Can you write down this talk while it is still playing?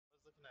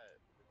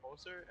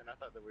closer, and I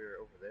thought that we were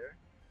over there.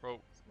 Bro,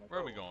 So I'm like, where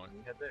are we oh, going?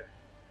 we head there.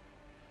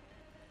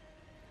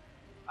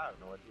 I have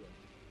no idea.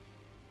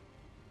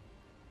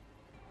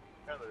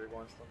 Apparently we're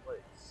going to some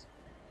lakes.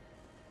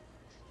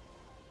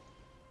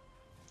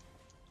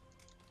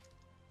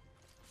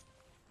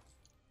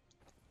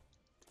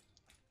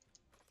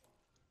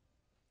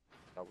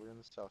 Oh, we're on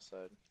the south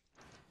side.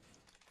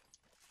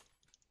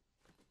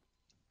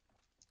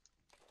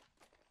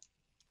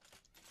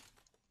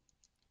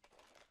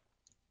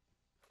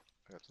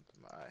 I got something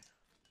in my eye.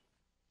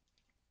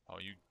 Oh,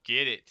 you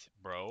get it,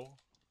 bro.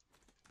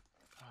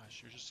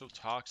 Gosh, you're just so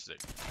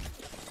toxic.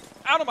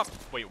 Out of my...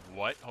 Wait,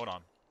 what? Hold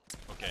on.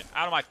 Okay,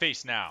 out of my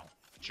face now,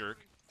 jerk.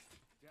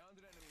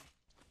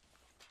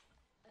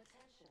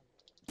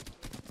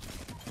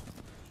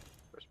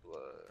 First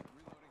blood.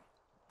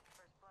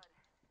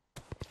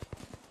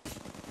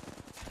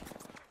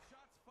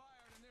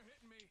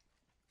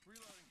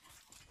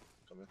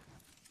 Come in.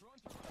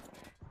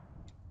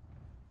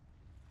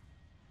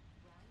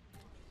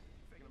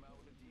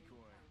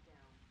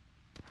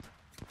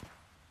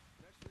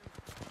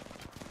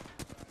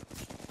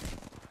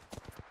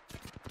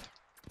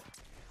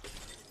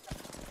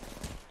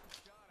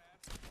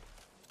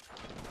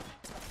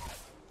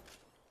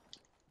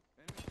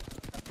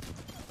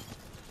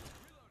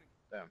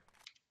 Damn. Is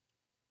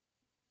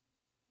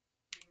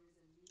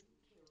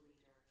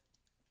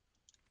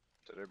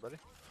that everybody?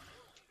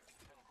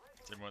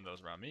 It's everyone that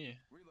was around me.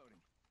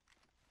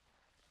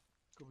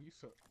 Cool, you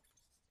suck.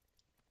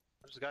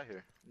 I just got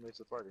here. I made it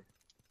to the party. What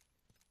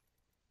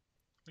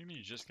do you mean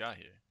you just got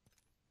here?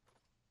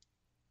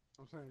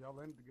 I'm saying y'all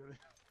landed together.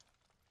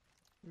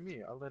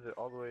 Me, I landed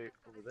all the way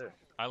over there.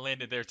 I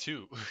landed there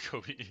too,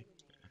 Kobe.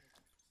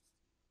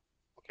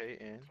 Okay,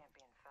 and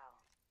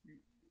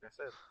like I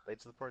said, late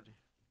to the party.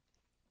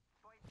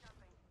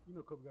 You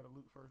know Kobe got to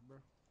loot first, bro.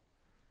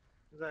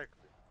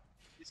 Exactly.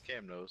 He's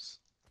Cam knows.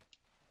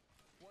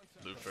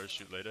 Loot first,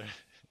 shoot later.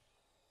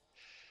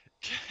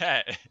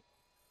 Cat.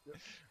 Yep.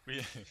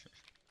 We.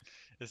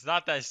 It's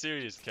not that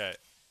serious, Cat.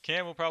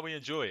 Cam will probably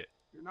enjoy it.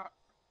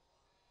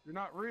 You're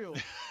not real.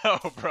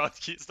 Oh, bro,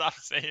 stop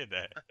saying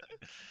that.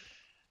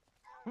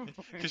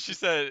 Because she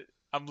said,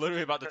 I'm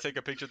literally about to take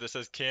a picture that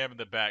says Cam in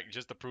the back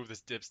just to prove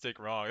this dipstick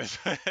wrong.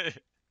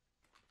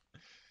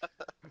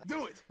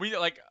 Do it. We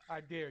like. I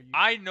dare you.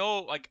 I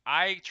know, like,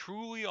 I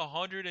truly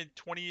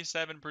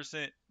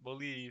 127%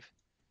 believe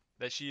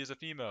that she is a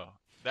female.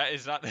 That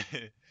is not.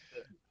 I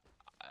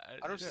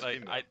don't see like,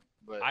 female,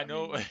 but I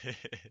know. mean,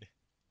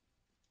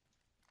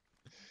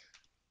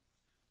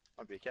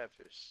 I'll be a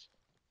catfish.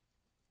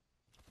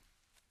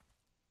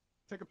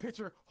 Take a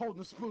picture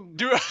holding a spoon.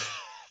 Dude,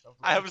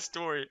 I have a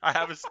story. I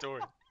have a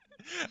story.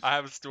 I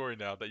have a story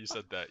now that you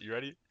said that. You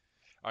ready?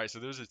 All right. So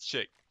there's a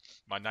chick,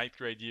 my ninth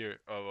grade year.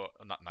 Oh,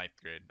 not ninth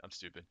grade. I'm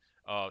stupid.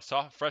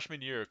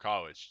 Freshman year of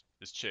college.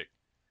 This chick,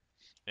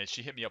 and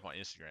she hit me up on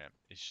Instagram,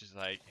 and she's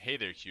like, "Hey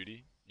there,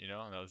 cutie," you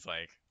know, and I was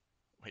like,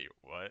 "Wait,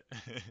 what?"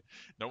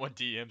 No one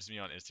DMs me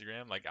on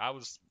Instagram. Like I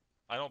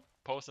don't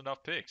post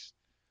enough pics.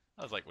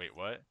 I was like, "Wait,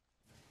 what?"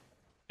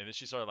 And then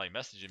she started like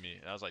messaging me,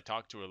 and I was like,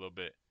 talk to her a little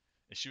bit,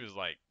 and she was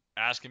like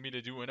asking me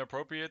to do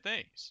inappropriate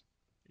things.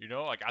 You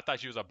know, like I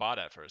thought she was a bot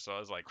at first, so I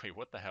was like, "Wait,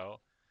 what the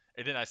hell?"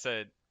 And then I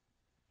said,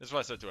 "This is what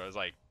I said to her. I was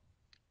like,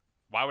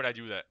 why would I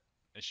do that?"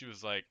 And she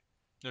was like,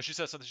 "No." She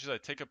said something. She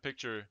said, "Take a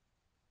picture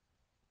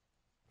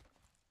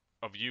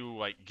of you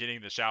like getting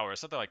in the shower,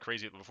 something like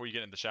crazy before you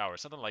get in the shower,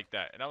 something like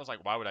that." And I was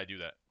like, "Why would I do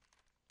that?"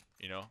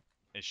 You know?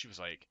 And she was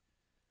like,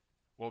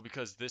 "Well,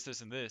 because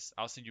this, and this.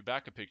 I'll send you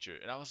back a picture."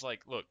 And I was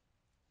like, "Look,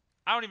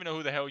 I don't even know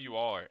who the hell you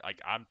are.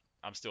 Like, I'm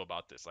still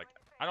about this. Like,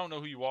 I don't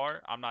know who you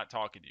are. I'm not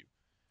talking to you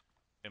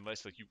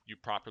unless like you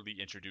properly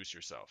introduce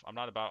yourself. I'm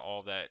not about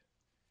all that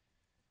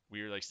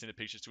weird like sending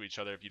pictures to each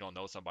other if you don't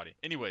know somebody."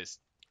 Anyways,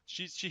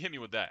 she hit me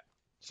with that.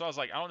 So I was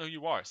like, "I don't know who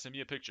you are. Send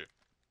me a picture."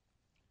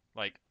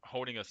 Like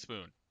holding a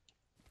spoon.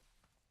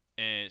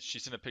 And she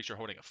sent a picture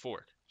holding a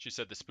fork. She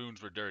said the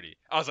spoons were dirty.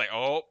 I was like,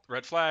 "Oh,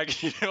 red flag."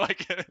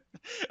 Like,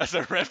 that's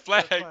a red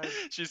flag. flag.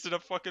 She sent a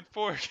fucking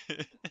fork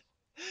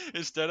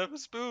instead of a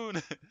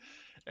spoon.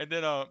 And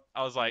then I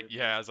was like,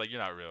 "Yeah." I was like,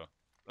 "You're not real."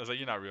 I was like,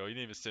 "You're not real. You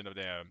didn't even send a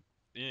damn.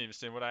 You didn't even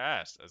send what I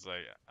asked." I was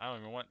like, "I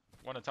don't even want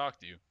to talk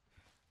to you."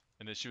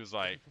 And then she was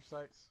like,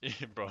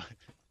 "Bro,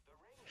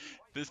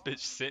 this bitch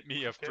sent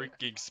me a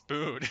freaking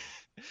spoon."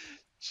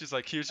 She's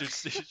like, "Here's your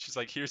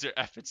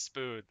effing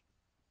spoon."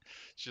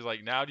 She's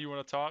like, "Now do you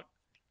want to talk?"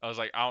 I was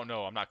like, "I don't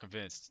know. I'm not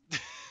convinced."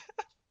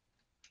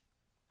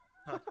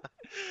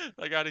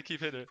 I gotta keep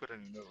hitting her. Put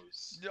in your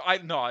nose.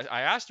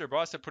 I asked her, bro.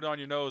 I said, "Put it on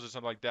your nose" or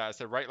something like that. I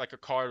said, "Write like a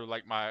card with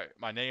like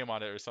my name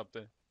on it or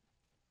something."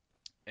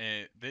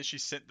 And then she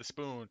sent the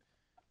spoon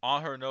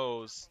on her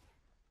nose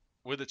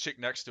with a chick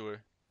next to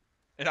her,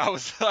 and I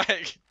was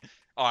like,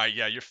 "All right,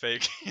 yeah, you're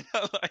fake." You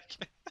know,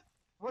 like.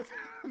 What?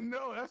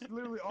 No, that's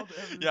literally all the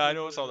evidence. Yeah, I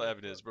know it's all the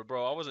evidence, but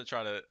bro, I wasn't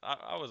trying to.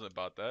 I wasn't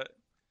about that.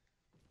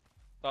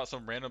 About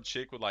some random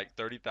chick with like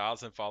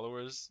 30,000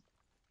 followers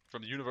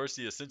from the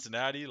University of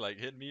Cincinnati, like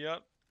hitting me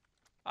up.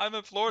 I'm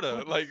in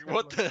Florida. Like,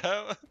 what the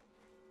hell?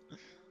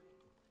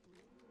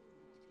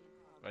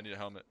 I need a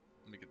helmet.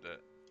 Let me get that.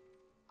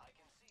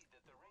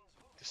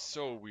 It's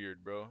so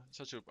weird, bro.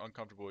 Such an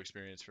uncomfortable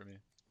experience for me.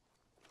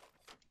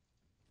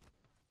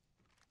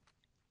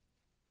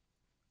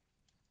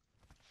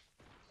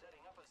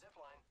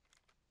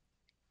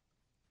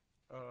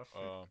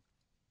 Uh,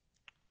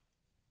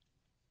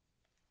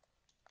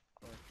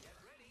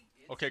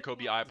 Okay,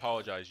 Kobe, I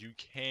apologize. You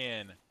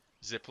can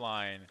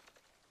zipline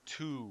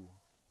to.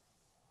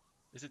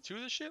 Is it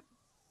to the ship?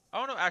 I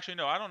don't know. Actually,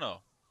 no, I don't know.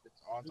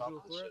 It's on top digital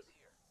of the threat. ship.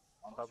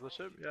 On top of the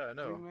ship? Yeah, I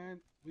know.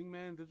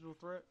 Wingman, digital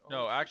threat. all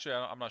No, that shit. actually,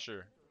 I'm not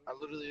sure. I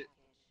literally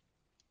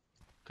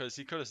Because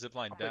he could have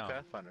ziplined I play down.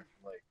 Pathfinder,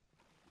 like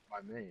my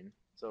main,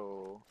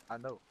 so I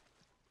know.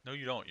 No,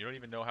 you don't. You don't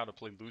even know how to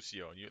play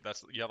Lucio. You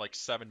have like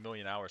 7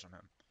 million hours on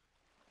him.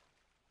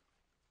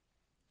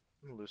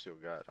 I'm a Lucio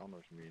god. I don't know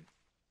what you mean.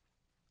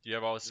 Do you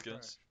have all his You're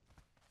skins?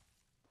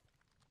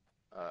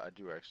 I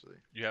do actually,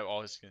 You have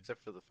all his skins.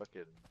 except for the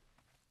fucking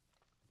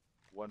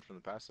one from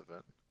the past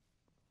event.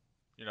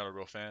 You're not a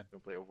real fan.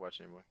 Don't play Overwatch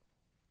anymore.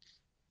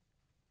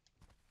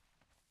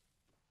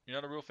 You're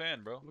not a real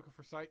fan, bro. Looking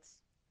for sites.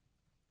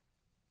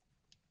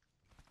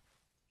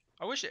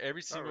 I wish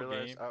every I single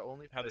realized game I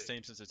only had the play-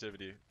 same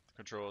sensitivity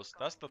controls.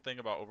 That's the thing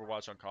about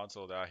Overwatch on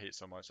console that I hate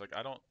so much. Like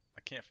I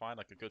can't find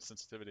like a good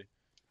sensitivity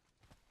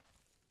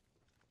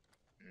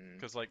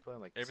because like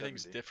playing like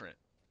everything's 70. different.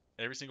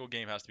 Every single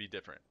game has to be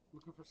different.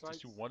 Looking for sites.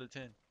 Just do 1 to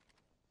 10, I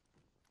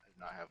do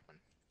not have one.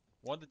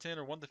 1 to 10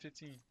 or 1 to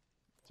 15.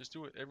 Just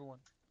do it, everyone.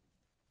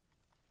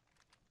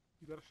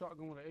 You got a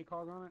shotgun with an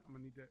ACOG on it? I'm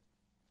gonna need that.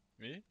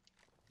 Me?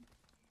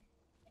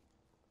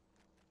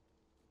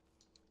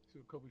 See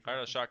what Kobe. I got a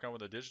finds. shotgun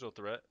with a digital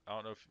threat. I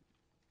don't know if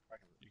I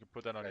can you can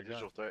put that on your gun.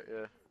 digital threat,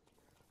 yeah.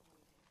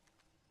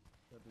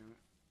 God damn it.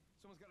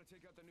 Someone's got to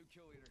take out the new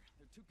kill leader.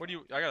 They're too What do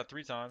you? I got it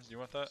 3 times. Do you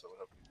want that? So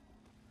what up?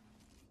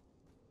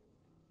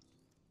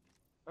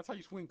 That's how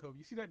you swing, Kobe.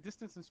 You see that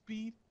distance and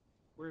speed?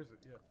 Where is it?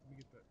 Yeah, let me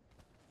get that.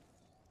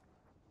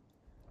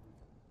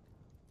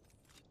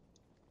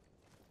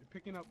 You're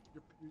picking up.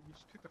 You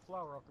just picked a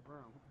flower off the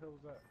ground. What the hell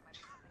was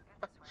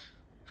that?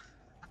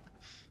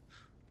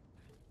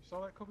 You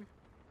saw that, Kobe?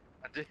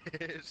 I did.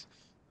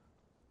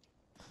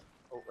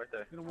 Oh, right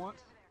there. Hit him once.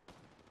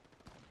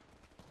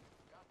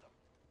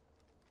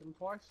 Hit him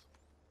twice.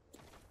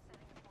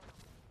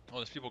 Oh,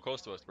 there's people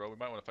close to us, bro. We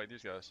might want to fight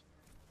these guys.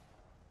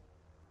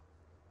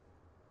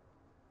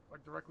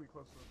 Like directly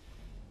close to him.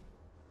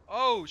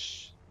 Oh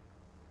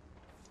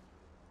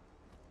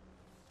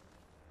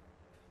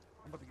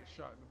I'm about to get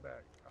shot in the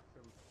back. I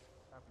feel it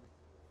happening.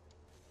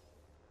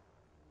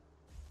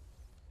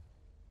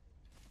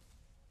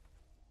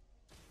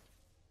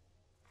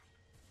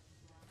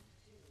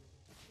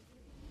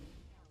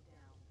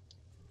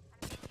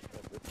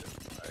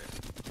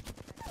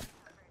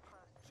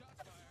 shots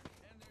fired,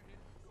 and they're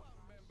hit. Go out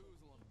and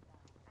bamboozle them.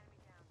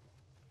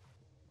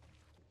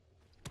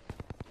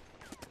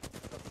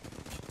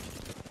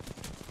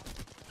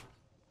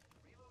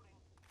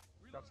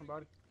 Got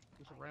somebody?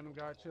 Just a random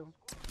guy chilling.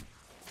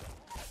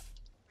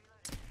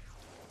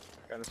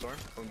 Got a storm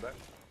coming back.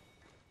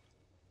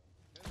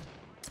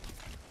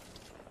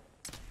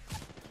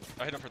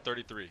 I hit him for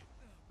 33. Bad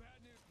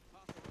news.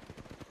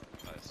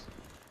 Hostile. Nice.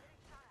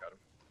 Got him.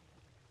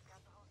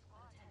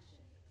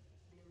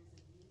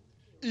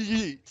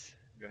 Eat.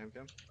 You got him,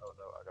 Kim? Oh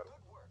no, I got him.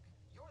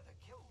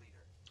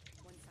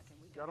 1 second,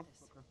 we Got him?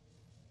 this. Okay.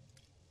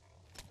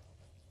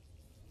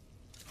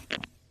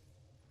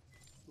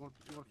 You want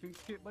a Phoenix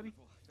kit, buddy?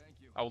 Well, thank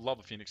you. I would love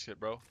a Phoenix kit,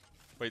 bro.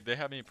 Wait, they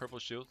have any purple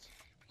shields?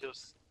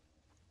 Just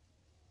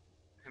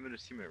him and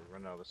his teammate were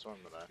running out of the storm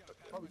and I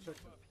Probably check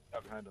that.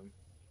 got behind him.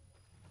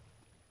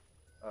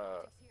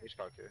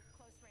 H-Cock here.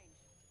 Close range.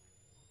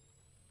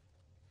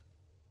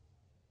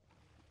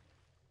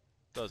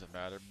 Doesn't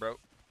matter, bro.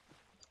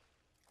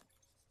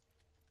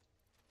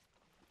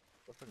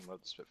 I fucking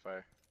love the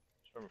Spitfire.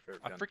 It's my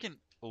favorite I gun. freaking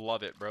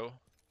love it, bro.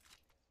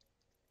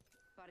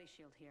 Body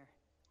shield here.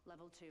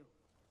 Level 2.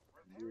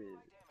 Yeah.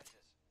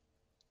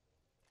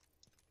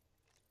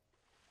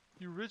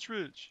 You rich. Need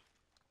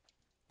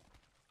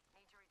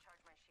to recharge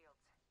my shields.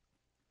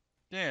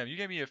 Damn, you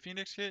gave me a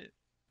Phoenix kit?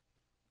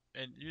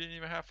 And you didn't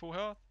even have full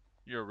health?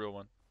 You're a real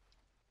one.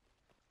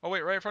 Oh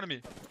wait, right in front of me.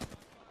 Shots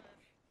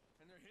fired,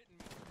 and they're hitting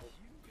me.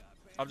 You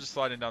got I'm just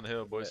sliding down the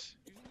hill, boys.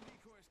 using the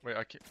decoys. Wait,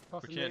 I can't.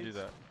 Tossing We can't do nades.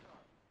 that.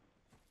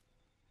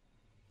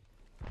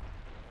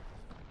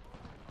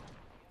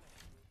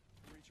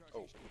 Recharge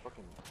Oh,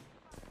 fucking.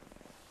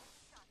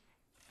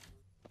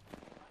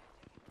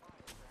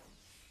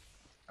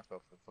 I fell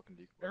for the fucking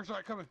decoy. Air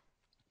strike coming.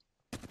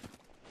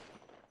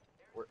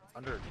 We're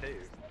under a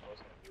cave.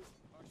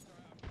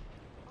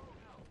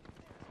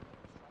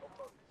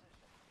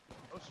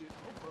 Oh shit.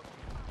 Oh, bro.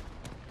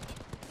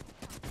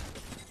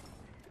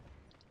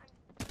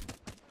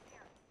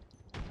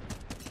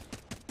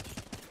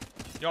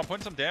 Yo, I'm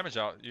putting some damage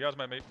out. You guys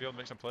might be able to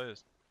make some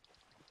plays.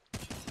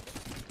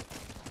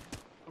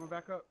 Coming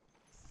back up.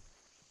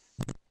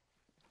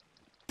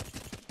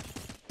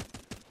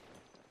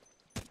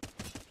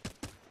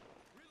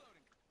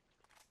 Reloading.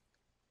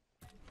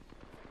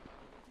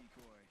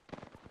 Decoy.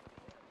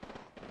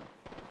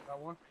 Got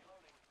one.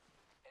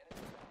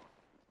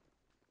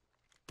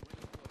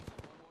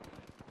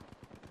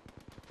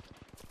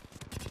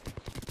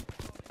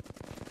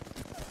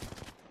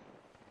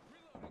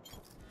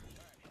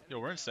 Yo,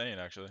 we're insane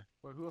actually.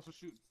 Wait, who else was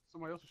shooting?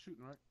 Somebody else was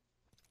shooting, right?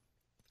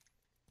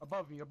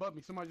 Above me, above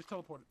me. Somebody just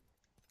teleported.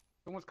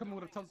 Someone's coming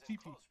with a TP.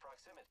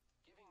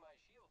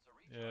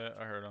 Yeah,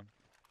 I heard him.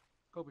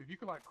 Kobe, if you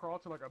could like crawl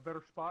to like a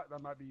better spot, that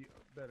might be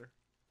better.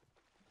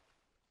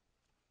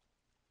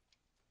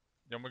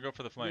 Yeah, I'm gonna go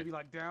for the flank. Maybe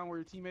like down where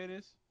your teammate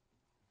is.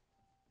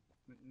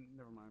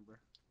 Never mind, bro.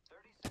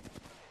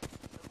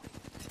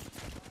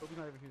 Kobe's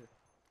not even here.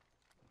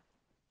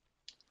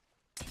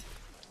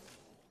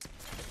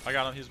 I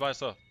got him. He's by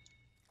himself.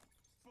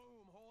 Boom,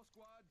 whole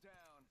squad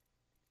down.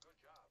 Good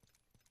job.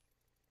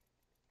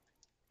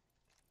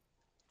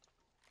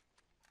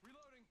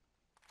 Reloading.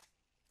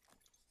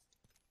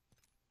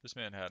 This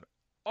man had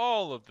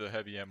all of the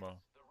heavy ammo.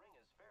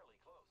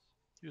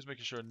 He was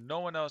making sure no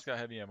one else got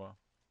heavy ammo.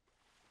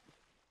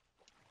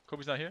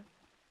 Kobe's not here?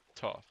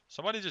 Tough.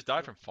 Somebody just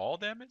died from fall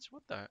damage?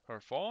 What the? Or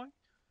falling?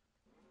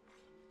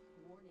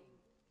 Warning.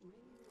 Ring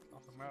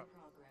Off the movement map. in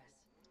progress.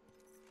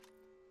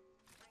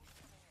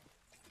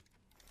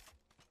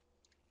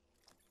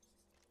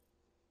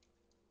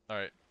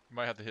 Alright. You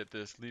might have to hit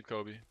this. Leave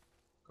Kobe.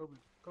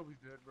 Kobe's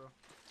dead, bro.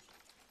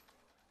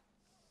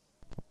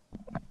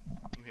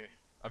 I'm here.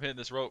 I'm hitting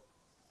this rope.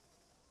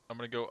 I'm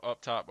gonna go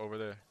up top over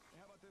there. Hey,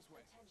 how about this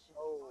way? Attention.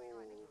 Oh, Fire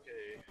on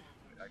okay.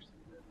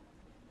 Actually,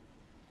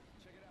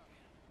 Check it out.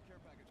 Care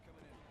package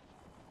coming in.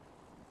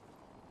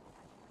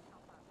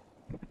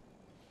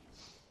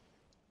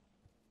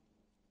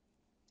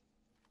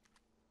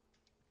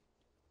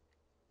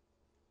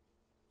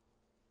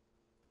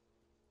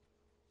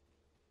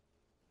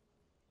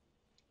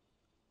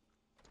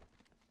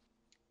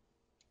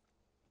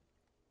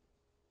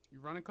 You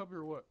running, Kobe,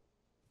 or what?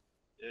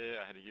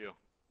 yeah, I had a U.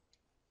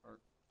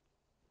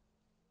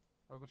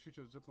 I was gonna shoot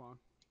you a zip line.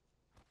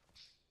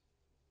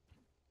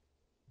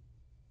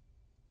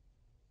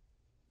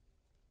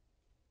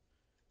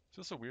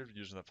 Feels so weird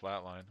using the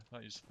flatline. I'm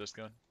not used to this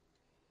gun.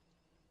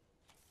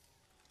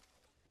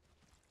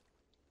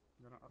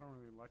 I don't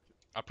really like it.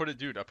 I put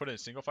it in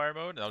single fire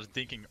mode and I was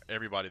dinking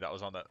everybody that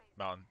was on that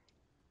mountain.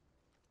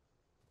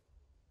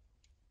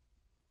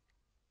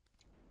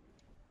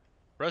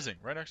 Rezzing,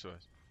 right next to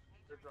us.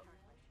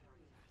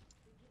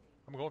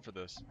 I'm going for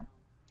this.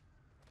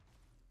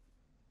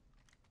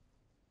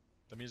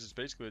 That means it's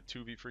basically a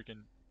 2v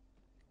freaking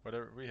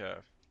whatever we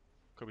have.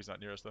 Kobe's not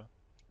near us though.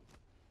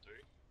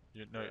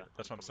 Sorry? No, Yeah,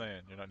 that's what I'm coming.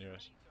 saying. You're not near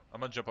us.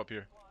 I'm gonna jump up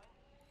here.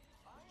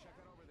 Check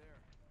it over there.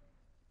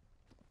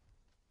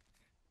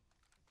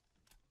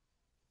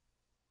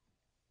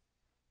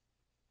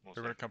 One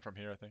They're gonna second. come from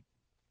here, I think.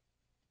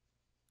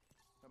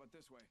 How about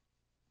this way?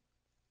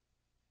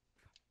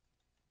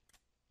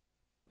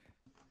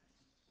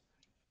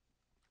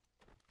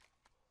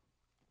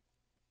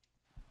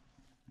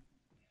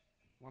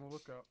 Wanna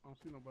look out? I don't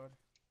see nobody.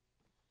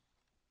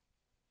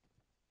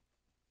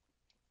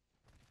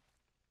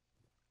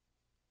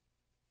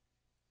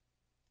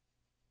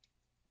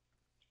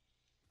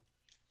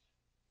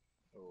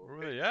 Oh, Where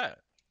were they at?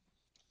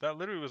 That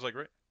literally was like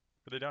right.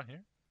 Were they down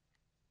here?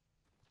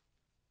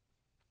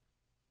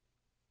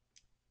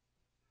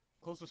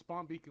 Closest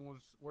spawn beacon was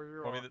where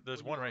you're. Well, I mean,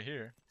 there's one right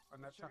here.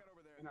 In that Check town. it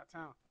over there. In that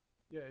town.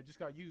 Yeah, it just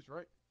got used,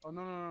 right? Oh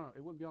no,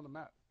 it wouldn't be on the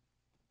map.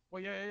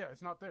 Well, yeah,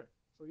 it's not there.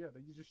 So yeah,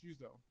 you just used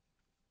that one.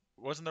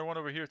 Wasn't there one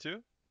over here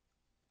too?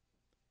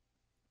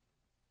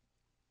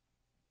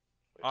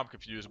 I'm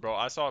confused, bro.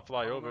 I saw it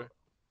fly I don't over, know.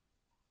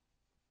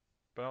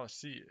 but I don't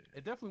see it.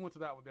 It definitely went to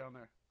that one down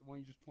there, the one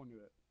you just pointed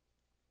at,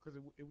 because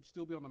it would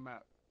still be on the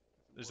map.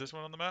 Is this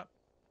one on the map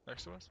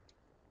next to us?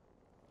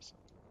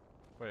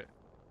 Wait,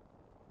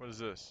 what is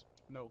this?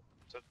 No.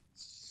 Is that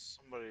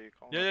somebody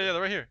calling? Yeah,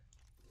 they're right here.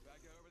 Bad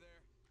guy over there.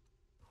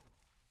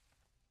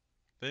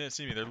 They didn't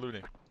see me. They're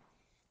looting.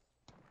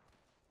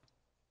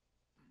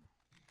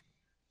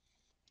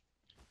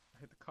 I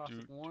hit the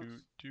Cossack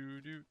once.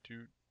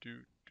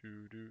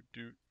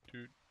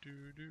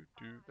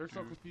 They're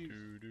so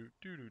confused.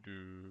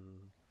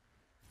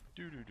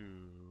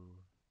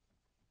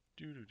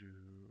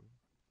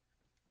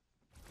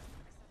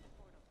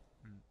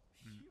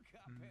 You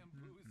got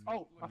bamboozled.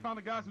 Oh, I found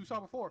the guys we saw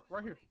before,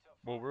 right here.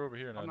 Well, we're over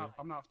here now.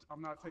 I'm not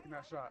taking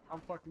that shot.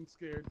 I'm fucking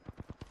scared.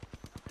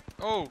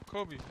 Oh,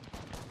 Kobe.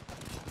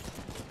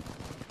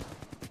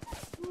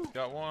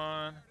 Got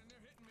one. And they're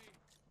hitting me.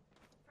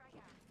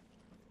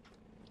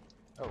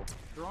 Oh,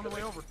 They're on the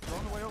way over. They're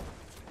on the way over.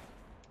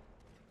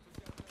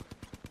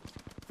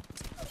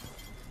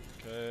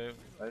 Okay.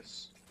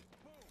 nice.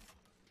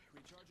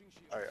 Recharging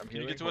shield. Alright, I'm Can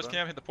you healing. get to Hold us, on.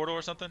 Cam? Hit the portal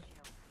or something?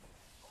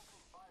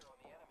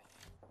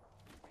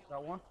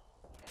 Got one.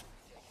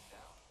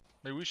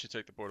 Maybe we should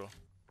take the portal.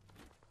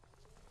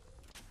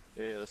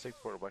 Yeah, let's take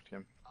the portal back to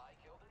him.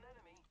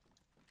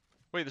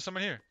 Wait, there's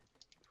someone here.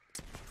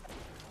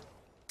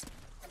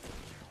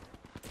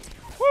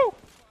 Woo!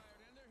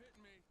 Fired and they're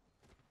hitting me.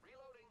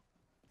 Reloading.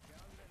 Down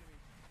an enemy.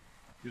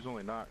 He was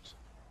only knocked.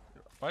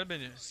 Might have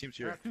been. His team's I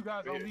here. got two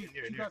guys Right on here, me. in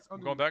here, Two in here. guys I'm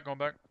under going me. back. Going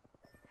back.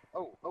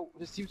 Oh,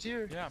 his team's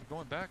here. Yeah, I'm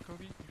going back,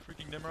 Kobe. You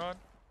freaking Nimrod.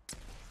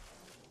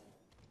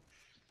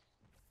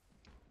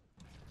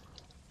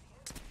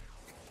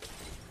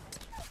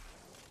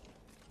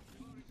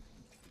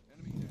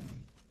 Enemy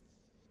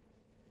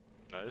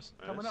down. Nice.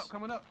 Coming up,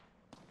 coming up.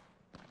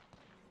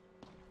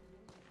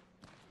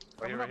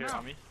 Right here, coming right up here, now.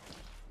 on me.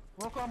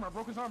 Broke armor,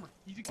 broke his armor.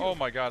 Easy kill. Oh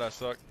my god, I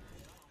suck.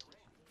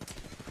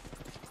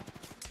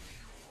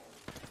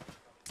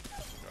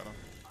 Got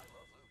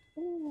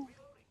him.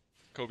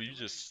 Kobe, you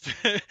just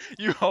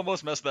you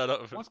almost messed that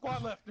up. One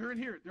squad left. They're in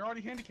here. They're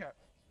already handicapped.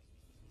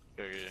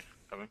 Okay,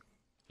 coming.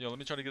 Yo, let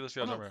me try to get this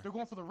Oh, guy's no, armor. they're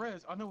going for the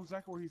res. I know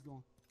exactly where he's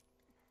going.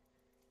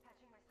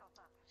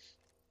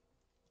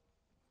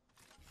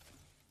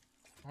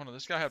 Hold on,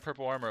 this guy had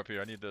purple armor up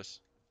here. I need this.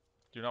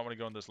 Do not want to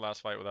go in this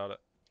last fight without it.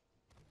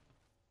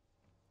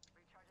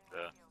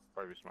 Yeah,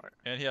 probably smart.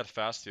 And he had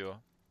fast heal.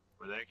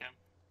 Where they cam?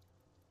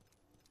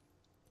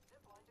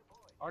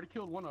 Already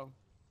killed one of them.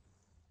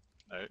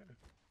 Alright.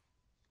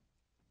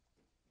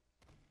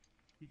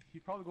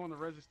 He's probably going to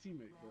res his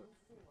teammate, but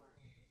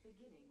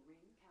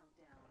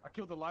I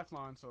killed the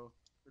lifeline, so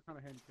they're kind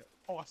of handicapped.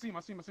 Oh, I see him.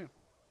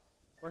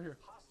 Right here.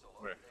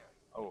 Where?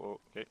 Oh,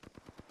 okay.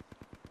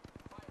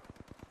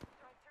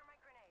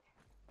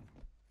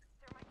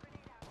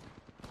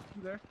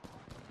 You there?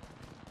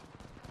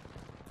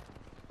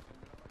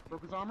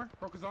 Broke his armor.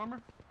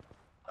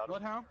 Got him.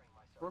 Bloodhound.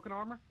 Broken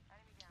armor.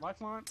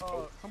 Lifeline.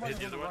 Oh, Somebody hit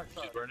the on the other one. right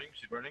side.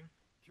 She's burning.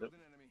 Killed an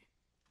enemy.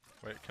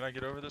 Wait, can I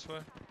get over this way?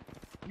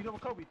 You know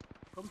what, Kobe?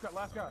 Kobe's got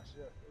last guy.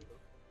 Yeah.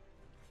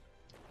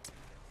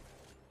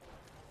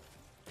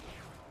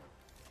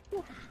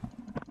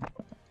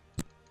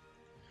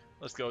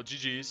 Let's go.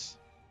 GG's.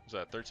 Was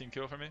that 13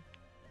 kill for me?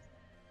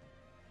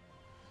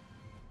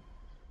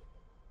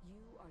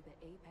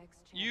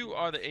 You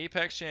are the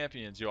Apex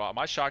Champions, yo.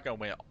 My shotgun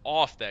went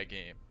off that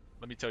game.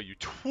 Let me tell you,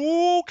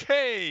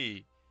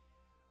 2K.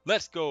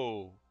 Let's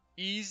go.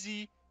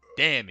 Easy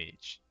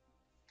damage.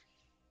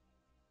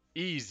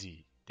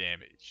 Easy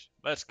damage.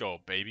 Let's go,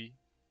 baby.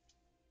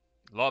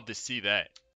 Love to see that.